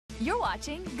You're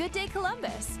watching Good Day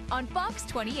Columbus on Fox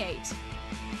 28.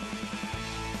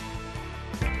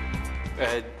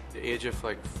 At the age of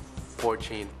like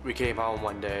 14, we came home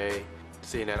one day,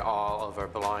 seeing that all of our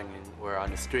belongings were on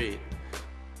the street.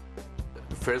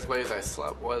 The first place I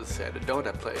slept was at a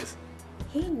donut place.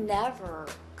 He never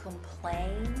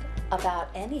complained about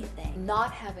anything,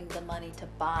 not having the money to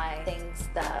buy things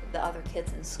that the other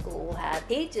kids in school had.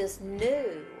 He just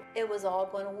knew it was all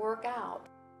going to work out.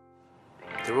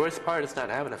 The worst part is not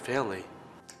having a family.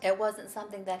 It wasn't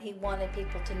something that he wanted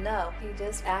people to know. He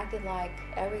just acted like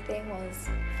everything was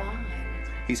fine.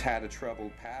 He's had a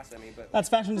troubled past. But that's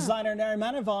fashion designer Nari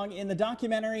Manavong in the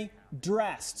documentary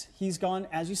Dressed. He's gone,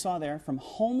 as you saw there, from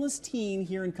homeless teen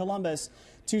here in Columbus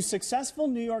to successful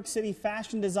New York City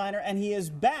fashion designer, and he is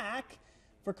back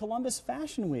for Columbus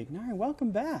Fashion Week. Nari,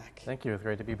 welcome back. Thank you. It's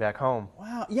great to be back home.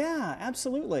 Wow. Yeah,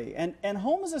 absolutely. And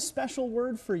home is a special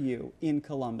word for you in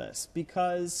Columbus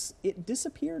because it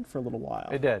disappeared for a little while.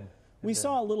 It did. We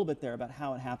saw a little bit there about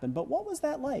how it happened, but what was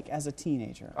that like as a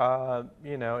teenager?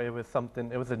 You know, it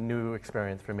was a new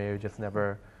experience for me. It just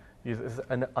never, it was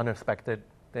an unexpected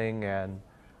thing, and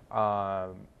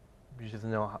you just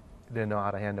didn't know how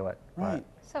to handle it. Right.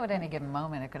 So at any given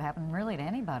moment, it could happen really to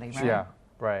anybody, right? Yeah,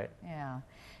 right. Yeah.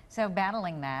 So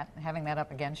battling that, having that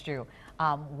up against you,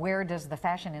 where does the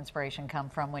fashion inspiration come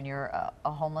from when you're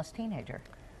a homeless teenager?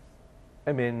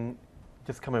 I mean,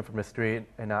 just coming from the street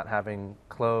and not having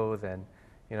clothes, and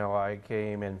you know, I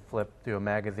came and flipped through a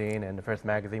magazine, and the first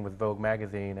magazine was Vogue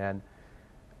magazine, and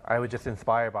I was just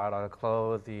inspired by all the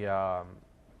clothes, the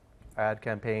ad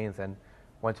campaigns, and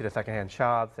went to the secondhand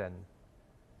shops,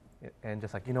 and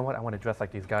just like, you know what, I want to dress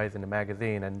like these guys in the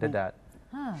magazine, and did that.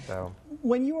 Huh. So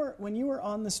when you were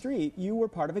on the street, you were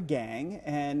part of a gang,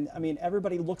 and I mean,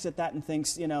 everybody looks at that and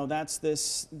thinks, you know, that's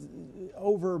this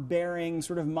overbearing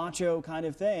sort of macho kind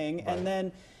of thing, right. And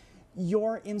then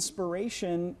your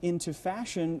inspiration into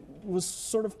fashion was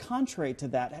sort of contrary to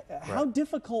that. Right. How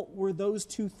difficult were those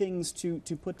two things to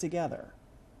put together?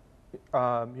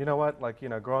 You know what, like, you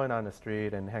know, growing on the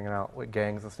street and hanging out with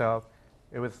gangs and stuff,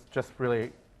 it was just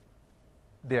really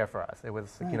there for us. It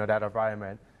was, right. You know, that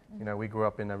environment. You know, we grew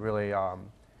up in a really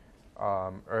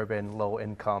urban,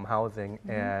 low-income housing,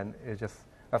 and it just,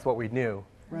 that's what we knew.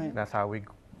 Right. And that's how we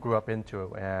grew up into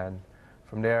it. And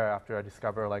from there, after I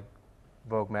discovered, like,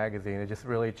 Vogue magazine, it just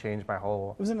really changed my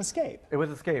whole... It was an escape. It was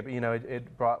an escape. You know,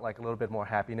 it brought, like, a little bit more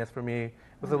happiness for me. It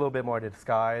was a little bit more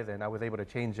disguise, and I was able to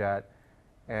change that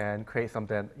and create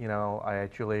something, you know, I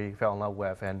truly fell in love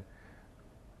with, and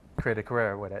create a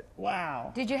career with it.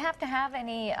 Wow. Did you have to have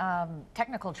any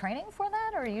technical training for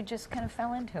that, or you just kind of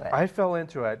fell into it? I fell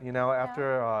into it, you know,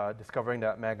 after discovering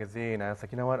that magazine. I was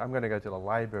like, you know what, I'm going to go to the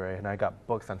library, and I got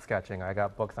books on sketching, I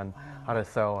got books on how to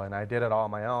sew, and I did it all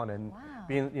on my own. And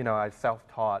being, you know, I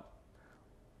self-taught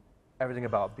everything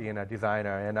about being a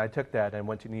designer, and I took that and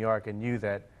went to New York and used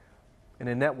it in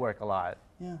a network a lot.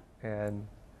 Yeah. And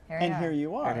here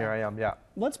you are. And here I am, yeah.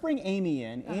 Let's bring Amy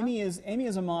in. Amy is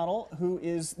a model who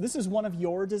is, this is one of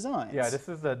your designs. Yeah, this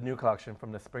is the new collection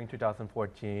from the spring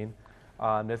 2014.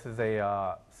 This is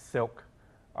a silk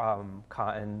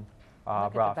cotton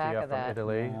raffia from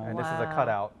Italy. Wow. And this is a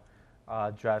cutout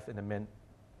dress in a mint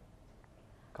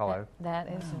color. That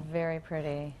is very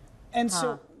pretty. And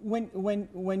so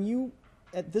when you,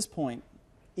 at this point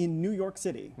in New York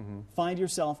City, find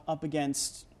yourself up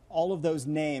against all of those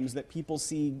names that people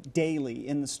see daily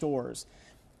in the stores,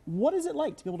 what is it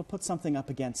like to be able to put something up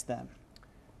against them?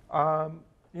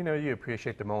 You know, you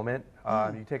appreciate the moment.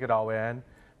 You take it all in,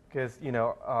 because, you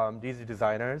know, these are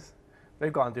designers.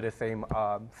 They've gone through the same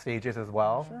stages as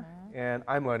well. Sure. And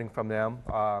I'm learning from them.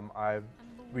 I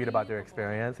read about their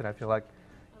experience, and I feel like,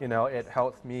 you know, it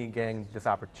helps me gain this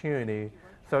opportunity.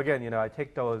 So again, you know, I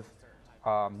take those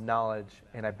knowledge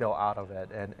and I build out of it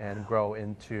and grow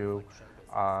into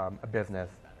a business.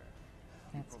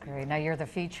 That's great. Now, you're the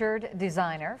featured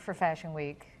designer for Fashion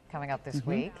Week coming up this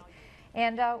week.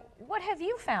 And what have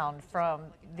you found from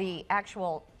the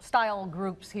actual style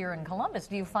groups here in Columbus?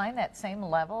 Do you find that same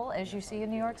level as you see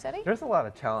in New York City? There's a lot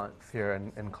of talents here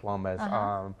in Columbus.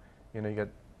 You know, you got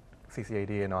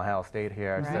CCAD and Ohio State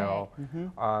here, Right. so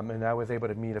and I was able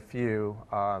to meet a few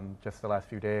just the last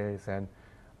few days, and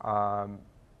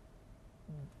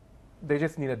they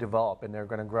just need to develop, and they're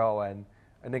going to grow. And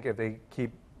I think if they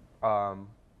keep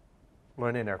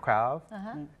learning their craft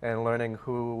and learning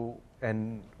who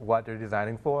and what they're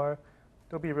designing for,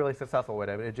 they'll be really successful with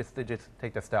it. They just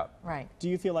take the step. Right. Do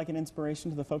you feel like an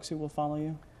inspiration to the folks who will follow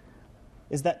you?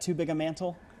 Is that too big a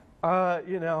mantle?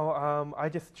 You know, I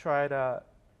just try to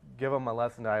give them a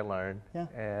lesson that I learned,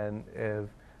 and if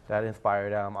that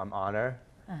inspired them, I'm honored.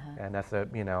 And that's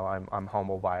I'm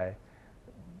humbled by,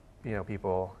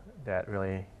 people that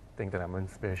really think that I'm an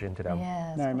inspiration to them.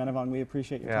 Yes. Mary Menavong, we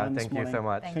appreciate your time this thank you morning. so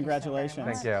much. Thank you so Congratulations. very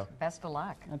much. Thank you. Best of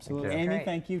luck. Absolutely. Thank you. Amy, Great.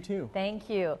 thank you too. Thank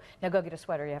you. Now go get a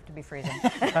sweater. You have to be freezing.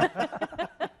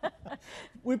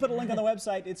 We put a link on the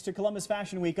website. It's to Columbus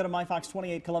Fashion Week. Go to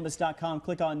myfox28columbus.com,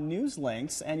 click on news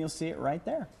links, and you'll see it right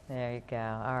there. There you go.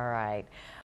 All right.